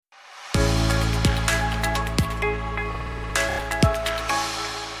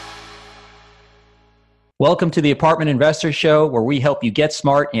Welcome to the Apartment Investor Show, where we help you get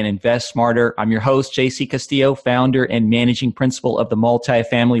smart and invest smarter. I'm your host, JC Castillo, founder and managing principal of the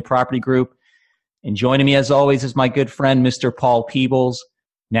Multifamily Property Group. And joining me, as always, is my good friend, Mr. Paul Peebles,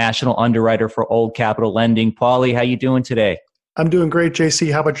 national underwriter for Old Capital Lending. Paulie, how you doing today? I'm doing great,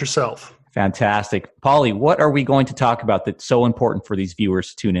 JC. How about yourself? Fantastic. Paulie, what are we going to talk about that's so important for these viewers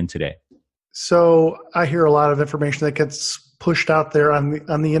to tune in today? So I hear a lot of information that gets pushed out there on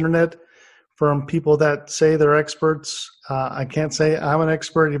the internet from people that say they're experts. I can't say I'm an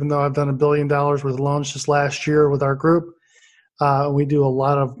expert, even though I've done $1 billion worth of loans just last year with our group. We do a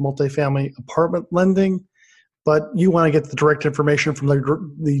lot of multifamily apartment lending, but you want to get the direct information from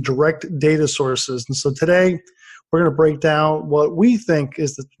the direct data sources. And so today we're going to break down what we think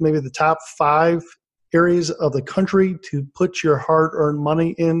is maybe the top 5 areas of the country to put your hard-earned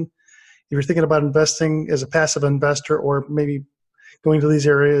money in. If you're thinking about investing as a passive investor or maybe going to these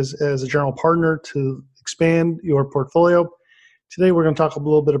areas as a general partner to expand your portfolio. Today, we're going to talk a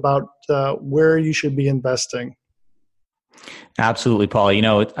little bit about where you should be investing. Absolutely, Paul. You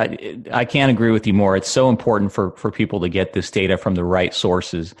know, I can't agree with you more. It's so important for people to get this data from the right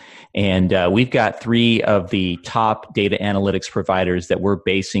sources. And we've got 3 of the top data analytics providers that we're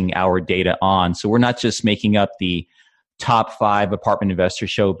basing our data on. So we're not just making up the top 5 apartment investor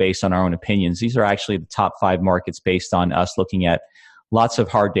show based on our own opinions. These are actually the top 5 markets based on us looking at lots of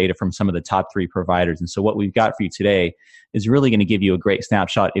hard data from some of the top 3 providers. And so what we've got for you today is really going to give you a great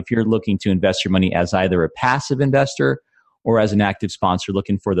snapshot if you're looking to invest your money as either a passive investor or as an active sponsor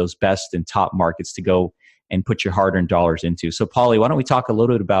looking for those best and top markets to go and put your hard-earned dollars into. So Paulie, why don't we talk a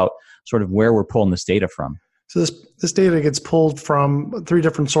little bit about sort of where we're pulling this data from? So this data gets pulled from 3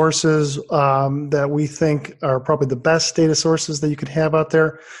 different sources that we think are probably the best data sources that you could have out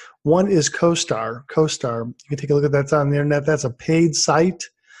there. One is CoStar. CoStar, you can take a look at that. That's on the internet. That's a paid site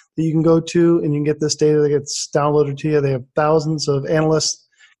that you can go to, and you can get this data that gets downloaded to you. They have thousands of analysts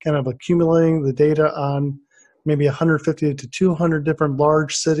kind of accumulating the data on maybe 150 to 200 different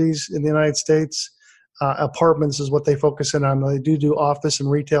large cities in the United States. Apartments is what they focus in on. They do office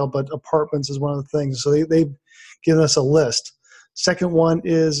and retail, but apartments is one of the things. So they've given us a list. Second one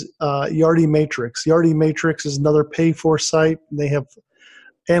is Yardi Matrix. Yardi Matrix is another pay-for site. They have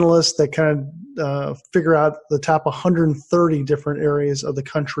analysts that kind of figure out the top 130 different areas of the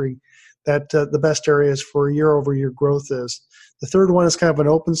country that the best areas for year-over-year growth is. The third one is kind of an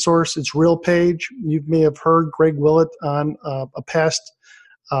open source. It's RealPage. You may have heard Greg Willett on a past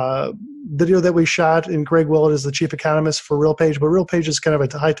video that we shot, and Greg Willett is the chief economist for RealPage. But RealPage is kind of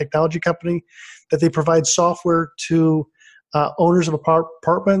a high technology company that they provide software to owners of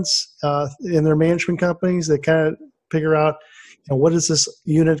apartments in their management companies that kind of figure out, what is this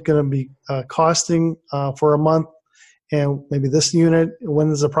unit going to be costing for a month, and maybe this unit,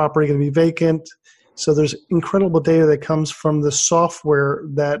 when is the property going to be vacant? So there's incredible data that comes from the software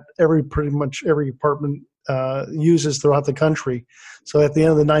that pretty much every apartment uses throughout the country. So at the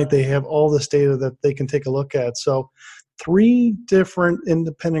end of the night, they have all this data that they can take a look at. So 3 different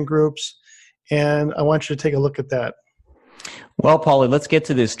independent groups, and I want you to take a look at that. Well, Paulie, let's get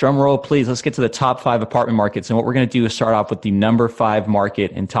to this. Drum roll, please. Let's get to the top 5 apartment markets. And what we're going to do is start off with the number 5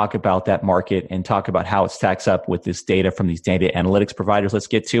 market and talk about that market and talk about how it stacks up with this data from these data analytics providers. Let's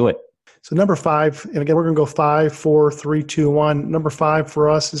get to it. So number 5, and again, we're going to go 5, 4, 3, 2, 1. Number 5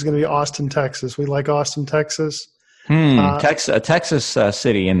 for us is going to be Austin, Texas. We like Austin, Texas. Texas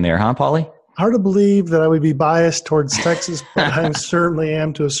city in there, huh, Paulie? Hard to believe that I would be biased towards Texas, but I certainly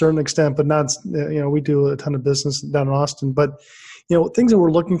am to a certain extent, but not, we do a ton of business down in Austin. But, things that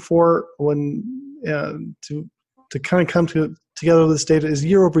we're looking for when to kind of come together with this data is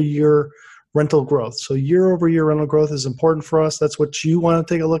year-over-year rental growth. So year-over-year rental growth is important for us. That's what you want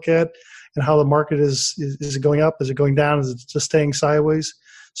to take a look at, and how the market is it going up? Is it going down? Is it just staying sideways?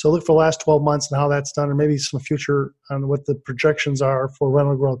 So look for the last 12 months and how that's done, or maybe some future on what the projections are for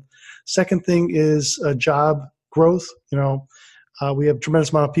rental growth. Second thing is job growth. We have a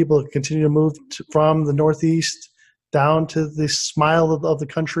tremendous amount of people that continue to move from the Northeast down to the smile of the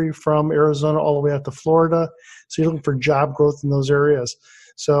country, from Arizona all the way out to Florida. So you're looking for job growth in those areas.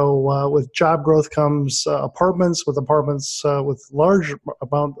 So with job growth comes apartments. With apartments with large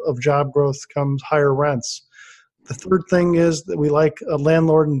amount of job growth comes higher rents. The third thing is that we like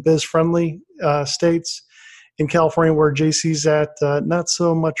landlord and biz-friendly states. In California, where JC's at, not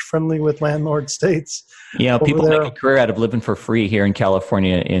so much friendly with landlord states. Yeah, people make a career out of living for free here in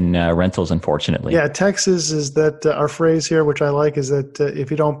California in rentals, unfortunately. Yeah, Texas is that our phrase here, which I like, is that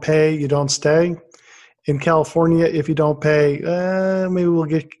if you don't pay, you don't stay. In California, if you don't pay, maybe we'll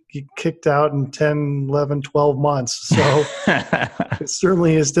get kicked out in 10, 11, 12 months. So it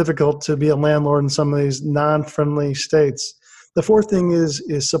certainly is difficult to be a landlord in some of these non-friendly states. The fourth thing is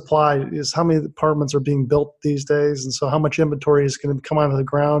supply, is how many apartments are being built these days, and so how much inventory is going to come out of the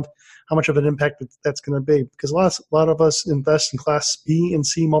ground, how much of an impact that's going to be. Because a lot of us invest in Class B and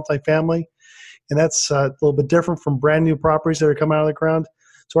C multifamily, and that's a little bit different from brand new properties that are coming out of the ground.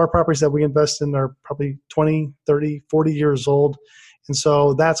 So our properties that we invest in are probably 20, 30, 40 years old. And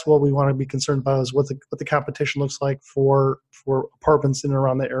so that's what we want to be concerned about, is what the competition looks like for apartments in and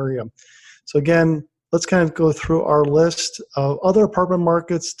around the area. So again, let's kind of go through our list of other apartment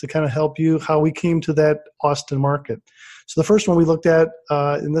markets to kind of help you how we came to that Austin market. So the first one we looked at,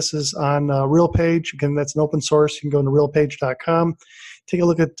 and this is on RealPage. Again, that's an open source. You can go to realpage.com. Take a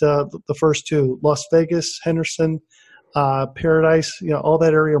look at the first two, Las Vegas, Henderson, Paradise, all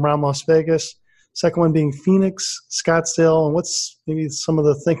that area around Las Vegas. Second one being Phoenix, Scottsdale, and what's maybe some of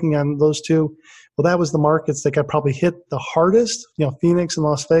the thinking on those two? Well, that was the markets that got probably hit the hardest, Phoenix and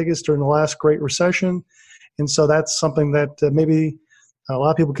Las Vegas during the last Great Recession. And so that's something that maybe a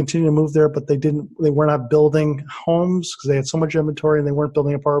lot of people continue to move there, but they were not building homes because they had so much inventory and they weren't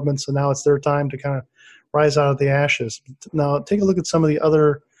building apartments. So now it's their time to kind of rise out of the ashes. Now take a look at some of the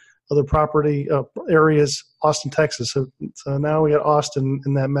other property areas, Austin, Texas. So now we got Austin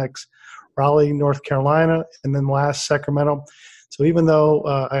in that mix. Raleigh, North Carolina, and then last, Sacramento. So even though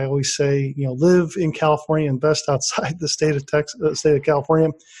I always say, live in California, invest outside the state of Texas, state of California,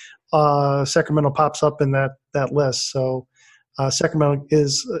 Sacramento pops up in that list. So Sacramento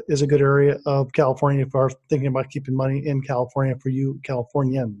is a good area of California if you are thinking about keeping money in California for you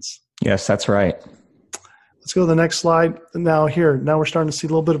Californians. Yes, that's right. Let's go to the next slide. Now we're starting to see a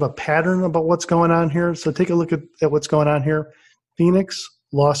little bit of a pattern about what's going on here. So take a look at what's going on here. Phoenix,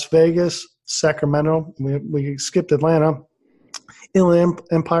 Las Vegas, Sacramento. We skipped Atlanta. Inland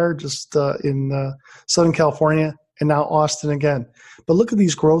Empire, just in Southern California, and now Austin again. But look at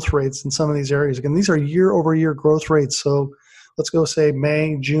these growth rates in some of these areas. Again, these are year-over-year growth rates. So let's go say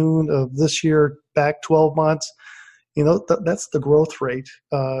May, June of this year, back 12 months. That's the growth rate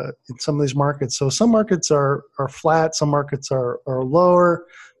in some of these markets. So some markets are flat, some markets are lower.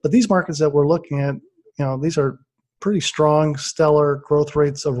 But these markets that we're looking at, these are pretty strong, stellar growth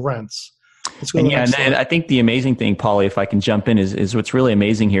rates of rents. And I think the amazing thing, Paulie, if I can jump in, is what's really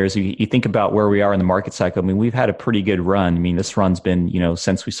amazing here is you think about where we are in the market cycle. I mean, we've had a pretty good run. I mean, this run's been,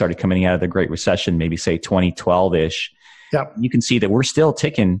 since we started coming out of the Great Recession, maybe say 2012-ish. Yeah. You can see that we're still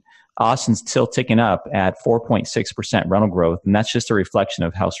ticking. Austin's still ticking up at 4.6% rental growth. And that's just a reflection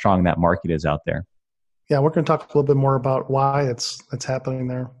of how strong that market is out there. Yeah, we're going to talk a little bit more about why it's happening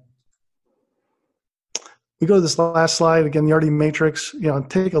there. We go to this last slide, again, the RD Matrix,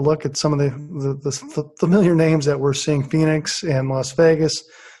 take a look at some of the familiar names that we're seeing: Phoenix and Las Vegas,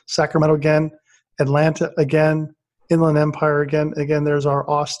 Sacramento again, Atlanta again, Inland Empire again. Again, there's our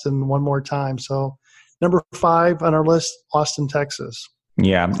Austin one more time. So number 5 on our list, Austin, Texas.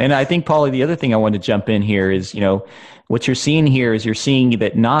 Yeah. And I think, Paulie, the other thing I wanted to jump in here is, what you're seeing here is you're seeing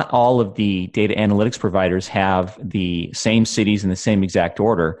that not all of the data analytics providers have the same cities in the same exact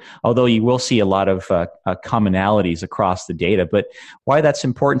order, although you will see a lot of commonalities across the data. But why that's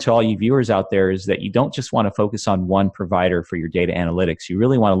important to all you viewers out there is that you don't just want to focus on one provider for your data analytics. You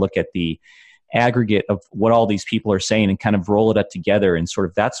really want to look at the aggregate of what all these people are saying and kind of roll it up together. And sort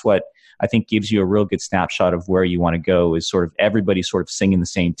of that's what I think gives you a real good snapshot of where you want to go, is sort of everybody sort of singing the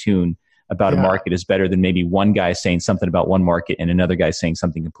same tune about a market is better than maybe one guy saying something about one market and another guy saying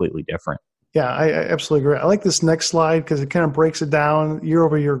something completely different. Yeah, I absolutely agree. I like this next slide because it kind of breaks it down year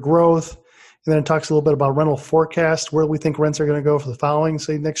over year growth. And then it talks a little bit about rental forecast, where we think rents are going to go for the following,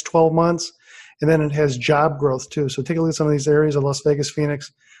 say, next 12 months. And then it has job growth too. So take a look at some of these areas of Las Vegas,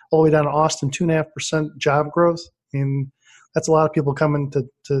 Phoenix, all the way down to Austin, 2.5% job growth. I mean, that's a lot of people coming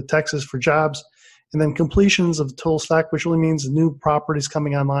to Texas for jobs. And then completions of total stock, which really means new properties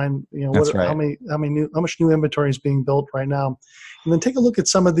coming online. That's right. How much new inventory is being built right now. And then take a look at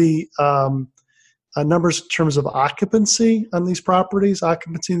some of the numbers in terms of occupancy on these properties.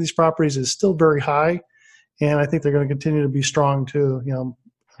 Occupancy in these properties is still very high, and I think they're going to continue to be strong too.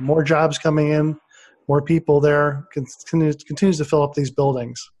 More jobs coming in, more people there, continues to fill up these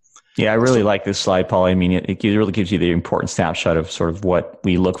buildings. Yeah, I really like this slide, Paul. I mean, it really gives you the important snapshot of sort of what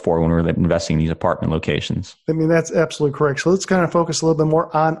we look for when we're investing in these apartment locations. I mean, that's absolutely correct. So let's kind of focus a little bit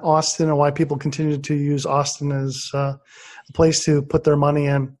more on Austin and why people continue to use Austin as a place to put their money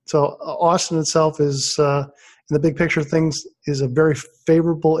in. So Austin itself is, in the big picture of things, is a very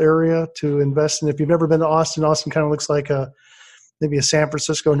favorable area to invest in. If you've never been to Austin, Austin kind of looks like maybe a San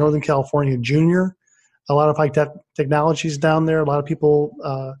Francisco, Northern California junior. a lot of high tech technologies down there. A lot of people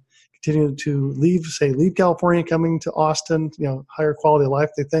continue to leave California, coming to Austin. Higher quality of life,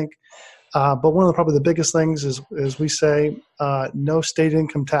 they think. But one of probably the biggest things is we say, no state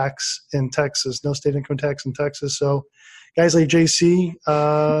income tax in Texas. No state income tax in Texas. So guys like JC,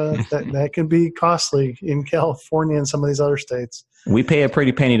 that can be costly in California and some of these other states. We pay a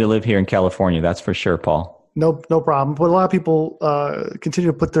pretty penny to live here in California. That's for sure, Paul. No problem. But a lot of people continue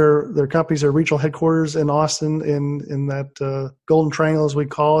to put their companies, their regional headquarters in Austin, in that golden triangle, as we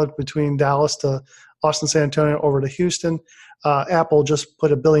call it, between Dallas to Austin, San Antonio, over to Houston. Apple just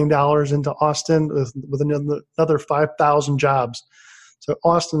put $1 billion into Austin with another 5,000 jobs. So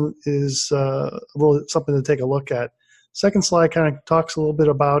Austin is really something to take a look at. Second slide kind of talks a little bit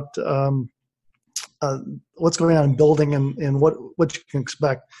about what's going on in building and what you can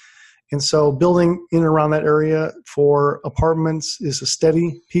expect. And so building in and around that area for apartments is a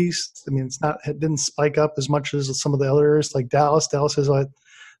steady piece. I mean, it didn't spike up as much as some of the other areas like Dallas. Dallas has like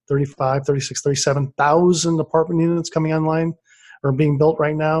 35, 36, 37,000 apartment units coming online or being built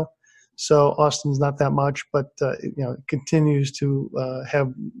right now. So Austin's not that much, but it continues to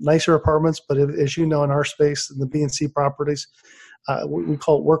have nicer apartments. But as you know, in our space, in the B and C properties, we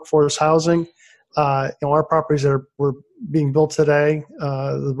call it workforce housing. Our properties that were being built today,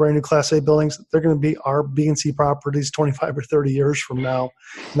 the brand new Class A buildings, they're going to be our B and C properties 25 or 30 years from now.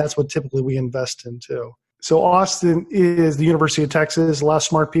 And that's what typically we invest in too. So Austin is the University of Texas. A lot of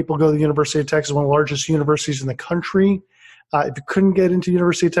smart people go to the University of Texas, one of the largest universities in the country. If you couldn't get into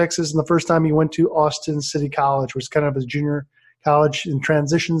University of Texas, and the first time you went to Austin City College, which is kind of a junior college and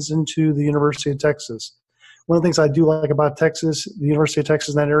transitions into the University of Texas. One of the things I do like about Texas, the University of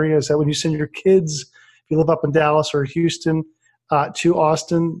Texas in that area, is that when you send your kids, if you live up in Dallas or Houston, to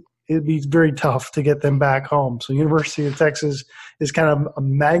Austin, it'd be very tough to get them back home. So University of Texas is kind of a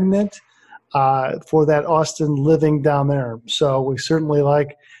magnet for that Austin living down there. So we certainly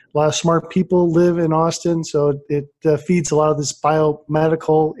like a lot of smart people live in Austin. So it feeds a lot of this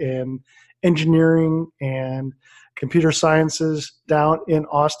biomedical and engineering and computer sciences down in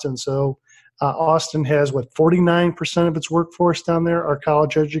Austin. So Austin has 49% of its workforce down there are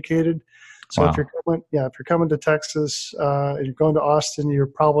college educated. So wow. if you're coming to Texas and you're going to Austin, you're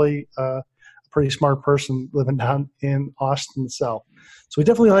probably a pretty smart person living down in Austin itself. So we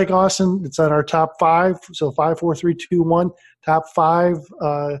definitely like Austin. It's on our top 5. So 5, 4, 3, 2, 1. Top 5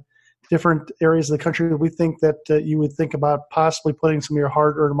 different areas of the country that we think that you would think about possibly putting some of your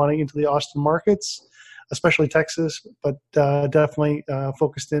hard-earned money into the Austin markets, especially Texas, but definitely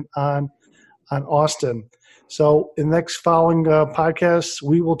focused in on Austin. So in the next following podcasts,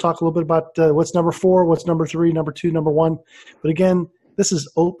 we will talk a little bit about what's number 4, what's number 3, number 2, number 1. But again, this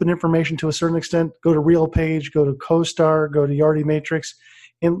is open information to a certain extent. Go to RealPage, go to CoStar, go to Yardi Matrix,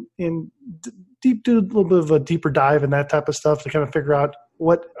 and do a little bit of a deeper dive in that type of stuff to kind of figure out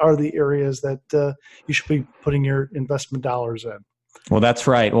what are the areas that you should be putting your investment dollars in. Well, that's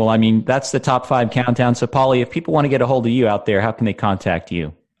right. Well, I mean, that's the top 5 countdown. So, Paulie, if people want to get a hold of you out there, how can they contact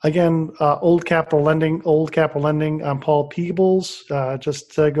you? Again, Old Capital Lending. I'm Paul Peebles.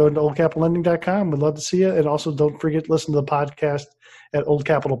 Just go to oldcapitallending.com. We'd love to see you. And also don't forget to listen to the podcast at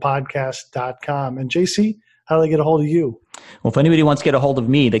oldcapitalpodcast.com. And JC, how do they get a hold of you? Well, if anybody wants to get a hold of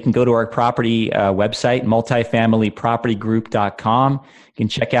me, they can go to our property website, multifamilypropertygroup.com. You can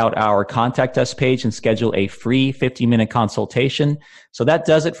check out our contact us page and schedule a free 50-minute consultation. So that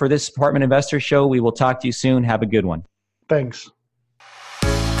does it for this Apartment Investor Show. We will talk to you soon. Have a good one. Thanks.